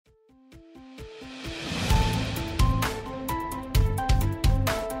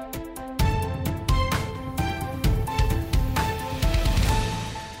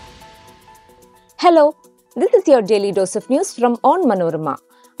Hello, this is your daily dose of news from Onmanorama.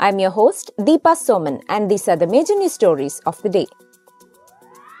 I'm your host Deepa Soman and these are the major news stories of the day.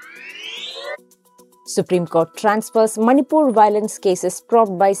 Supreme Court transfers Manipur violence cases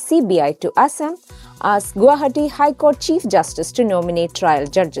probed by CBI to Assam, asks Guwahati High Court Chief Justice to nominate trial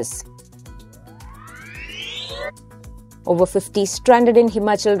judges. Over 50 stranded in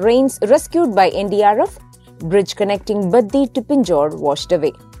Himachal rains rescued by NDRF, bridge connecting Baddi to Pinjore washed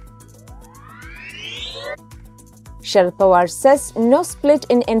away. Sharad Pawar says no split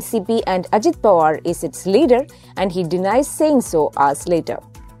in NCP and Ajit Pawar is its leader and he denies saying so hours later.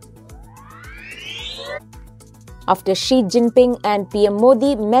 After Xi Jinping and PM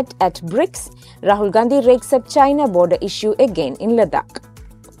Modi met at BRICS, Rahul Gandhi rakes up China border issue again in Ladakh.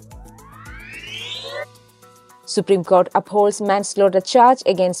 Supreme Court upholds manslaughter charge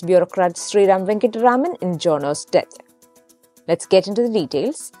against bureaucrat Sriram Venkataraman in Jono's death. Let's get into the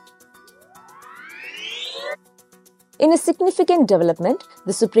details. In a significant development,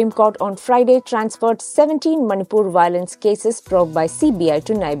 the Supreme Court on Friday transferred 17 Manipur violence cases probed by CBI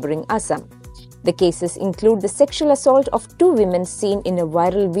to neighbouring Assam. The cases include the sexual assault of two women seen in a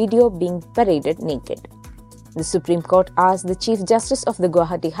viral video being paraded naked. The Supreme Court asked the Chief Justice of the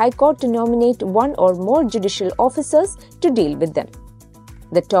Guwahati High Court to nominate one or more judicial officers to deal with them.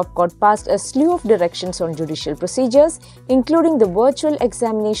 The top court passed a slew of directions on judicial procedures, including the virtual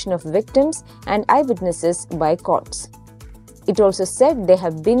examination of victims and eyewitnesses by courts. It also said they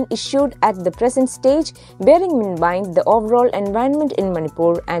have been issued at the present stage, bearing in mind the overall environment in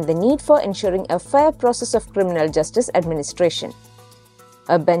Manipur and the need for ensuring a fair process of criminal justice administration.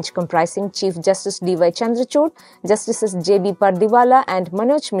 A bench comprising Chief Justice D.Y. Chandrachud, Justices J.B. Pardiwala and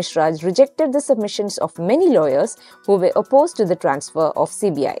Manoj Mishra rejected the submissions of many lawyers who were opposed to the transfer of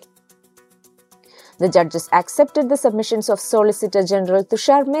CBI. The judges accepted the submissions of Solicitor General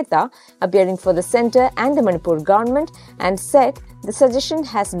Tushar Mehta, appearing for the centre and the Manipur government, and said the suggestion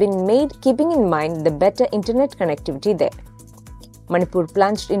has been made keeping in mind the better internet connectivity there. Manipur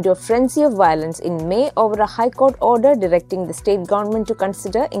plunged into a frenzy of violence in May over a High Court order directing the state government to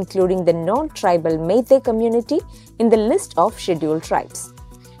consider including the non-tribal Meitei community in the list of scheduled tribes.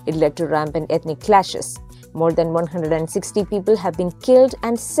 It led to rampant ethnic clashes. More than 160 people have been killed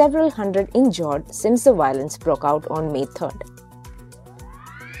and several hundred injured since the violence broke out on May 3rd.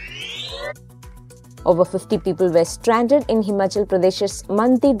 Over 50 people were stranded in Himachal Pradesh's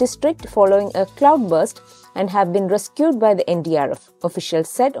Mandi district following a cloudburst and have been rescued by the NDRF, officials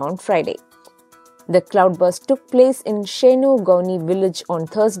said on Friday. The cloudburst took place in Shenu Gauni village on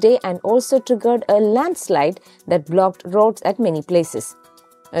Thursday and also triggered a landslide that blocked roads at many places.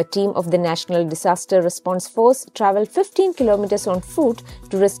 A team of the National Disaster Response Force travelled 15 kilometers on foot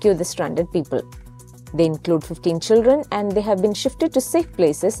to rescue the stranded people. They include 15 children and they have been shifted to safe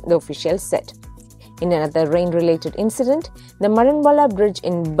places, the officials said. In another rain-related incident, the Maranwala bridge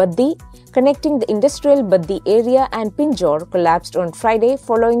in Baddi, connecting the industrial Baddi area and Pinjore, collapsed on Friday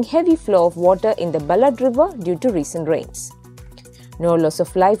following heavy flow of water in the Balad River due to recent rains. No loss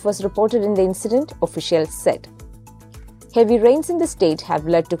of life was reported in the incident, officials said. Heavy rains in the state have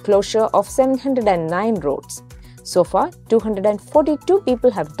led to closure of 709 roads. So far, 242 people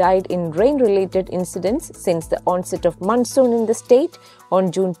have died in rain-related incidents since the onset of monsoon in the state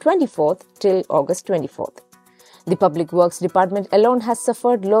on June 24th till August 24th. The Public Works Department alone has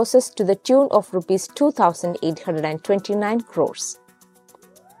suffered losses to the tune of Rs 2,829 crores.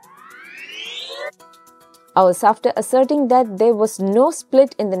 Hours after asserting that there was no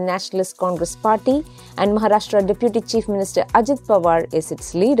split in the Nationalist Congress Party and Maharashtra Deputy Chief Minister Ajit Pawar is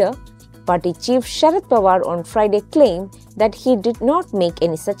its leader, Party Chief Sharad Pawar on Friday claimed that he did not make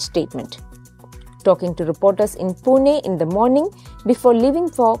any such statement. Talking to reporters in Pune in the morning before leaving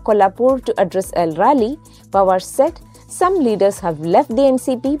for Kolhapur to address a rally, Pawar said some leaders have left the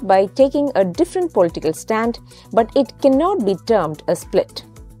NCP by taking a different political stand, but it cannot be termed a split.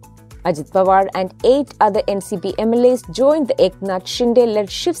 Ajit Pawar and 8 other NCP MLAs joined the Eknath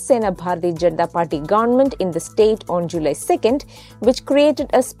Shinde-led Shiv Sena Bharatiya Janata Party government in the state on July 2nd, which created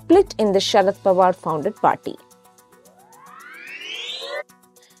a split in the Sharad Pawar-founded party.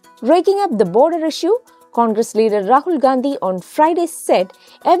 Raking up the border issue, Congress leader Rahul Gandhi on Friday said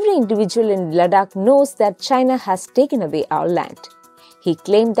every individual in Ladakh knows that China has taken away our land. He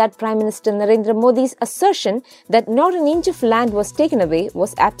claimed that Prime Minister Narendra Modi's assertion that not an inch of land was taken away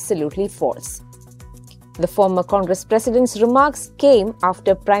was absolutely false. The former Congress president's remarks came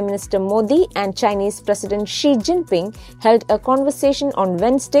after Prime Minister Modi and Chinese President Xi Jinping held a conversation on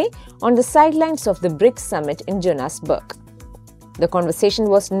Wednesday on the sidelines of the BRICS summit in Johannesburg. The conversation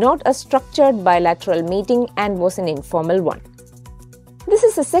was not a structured bilateral meeting and was an informal one. This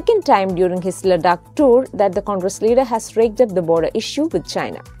is the second time during his Ladakh tour that the Congress leader has raked up the border issue with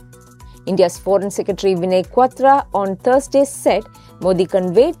China. India's Foreign Secretary Vinay Quatra on Thursday said Modi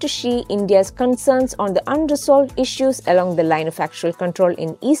conveyed to Xi India's concerns on the unresolved issues along the line of actual control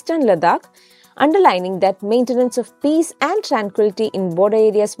in eastern Ladakh, underlining that maintenance of peace and tranquility in border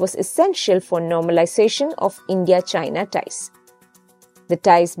areas was essential for normalization of India-China ties. The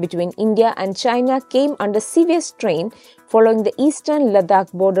ties between India and China came under severe strain following the eastern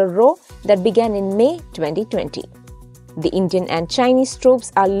Ladakh border row that began in May 2020. The Indian and Chinese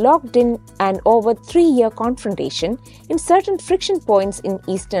troops are locked in an over 3-year confrontation in certain friction points in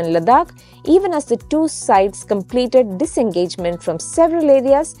eastern Ladakh, even as the two sides completed disengagement from several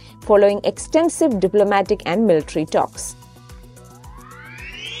areas following extensive diplomatic and military talks.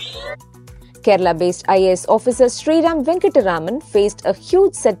 Kerala-based IAS officer Sriram Venkataraman faced a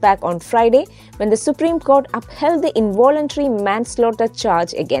huge setback on Friday when the Supreme Court upheld the involuntary manslaughter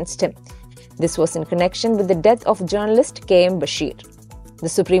charge against him. This was in connection with the death of journalist K.M. Bashir. The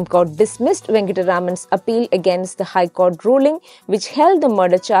Supreme Court dismissed Venkataraman's appeal against the High Court ruling, which held the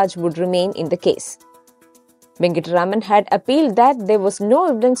murder charge would remain in the case. Venkataraman had appealed that there was no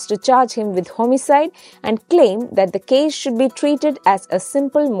evidence to charge him with homicide and claimed that the case should be treated as a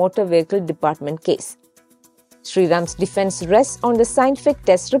simple motor vehicle department case. Sriram's defense rests on the scientific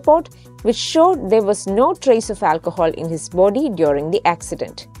test report, which showed there was no trace of alcohol in his body during the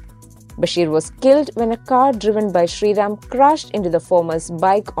accident. Bashir was killed when a car driven by Sriram crashed into the former's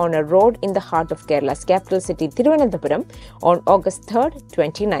bike on a road in the heart of Kerala's capital city Thiruvananthapuram on August 3,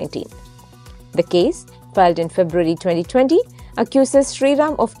 2019. The case, filed in February 2020, accuses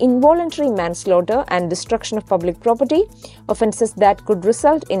Sriram of involuntary manslaughter and destruction of public property, offences that could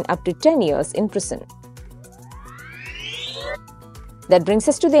result in up to 10 years in prison. That brings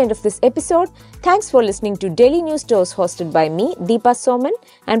us to the end of this episode. Thanks for listening to Daily News Dose, hosted by me, Deepa Soman,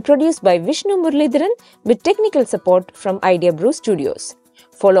 and produced by Vishnu Muralidharan with technical support from Idea Brew Studios.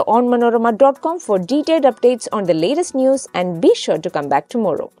 Follow onmanorama.com for detailed updates on the latest news and be sure to come back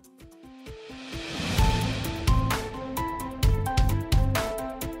tomorrow.